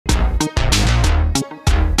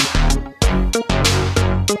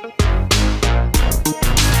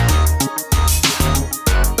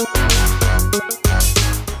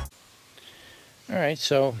Alright,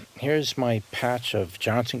 so here's my patch of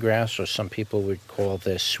Johnsongrass, or some people would call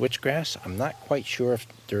this Switchgrass. I'm not quite sure if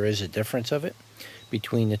there is a difference of it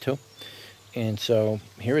between the two. And so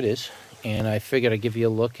here it is, and I figured I'd give you a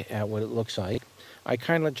look at what it looks like. I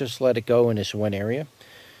kind of just let it go in this one area,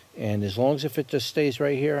 and as long as if it just stays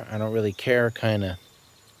right here, I don't really care. Kind of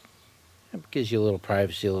gives you a little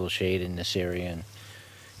privacy, a little shade in this area, and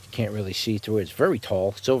you can't really see through it. It's very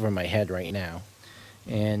tall. It's over my head right now,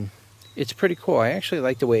 and it's pretty cool. I actually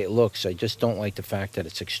like the way it looks. I just don't like the fact that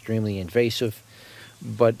it's extremely invasive.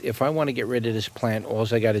 But if I want to get rid of this plant, all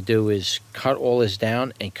I got to do is cut all this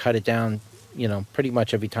down, and cut it down, you know, pretty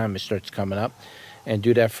much every time it starts coming up, and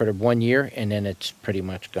do that for the 1 year, and then it's pretty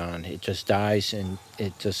much gone. It just dies, and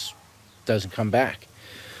it just doesn't come back.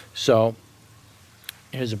 So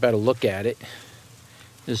here's a better look at it.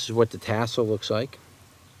 This is what the tassel looks like.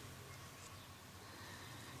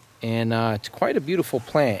 And it's quite a beautiful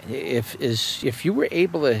plant. If you were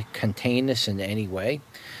able to contain this in any way,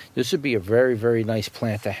 this would be a very, very nice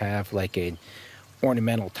plant to have, like an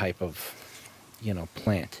ornamental type of, you know,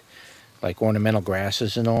 plant, like ornamental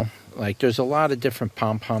grasses and all. Like there's a lot of different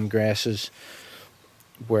pom-pom grasses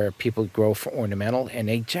where people grow for ornamental, and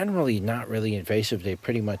they generally not really invasive. They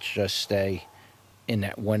pretty much just stay in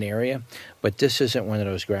that one area. But this isn't one of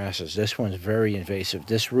those grasses. This one's very invasive.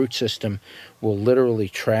 This root system will literally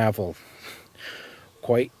travel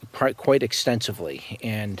quite extensively,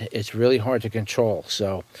 and it's really hard to control.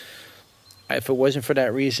 So if it wasn't for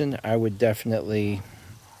that reason, I would definitely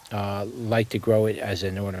like to grow it as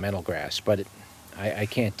an ornamental grass, but I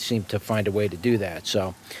can't seem to find a way to do that.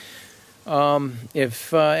 So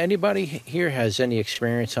if anybody here has any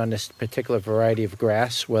experience on this particular variety of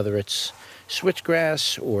grass, whether it's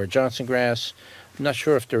switchgrass or Johnsongrass, I'm not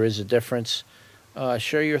sure if there is a difference.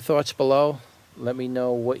 Share your thoughts below. Let me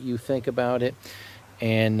know what you think about it.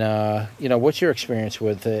 And, you know, what's your experience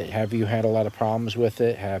with it? Have you had a lot of problems with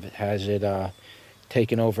it? Has it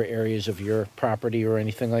taken over areas of your property or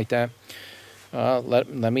anything like that? Let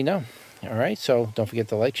me know. All right, so don't forget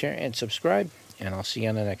to like, share, and subscribe, and I'll see you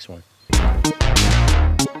on the next one.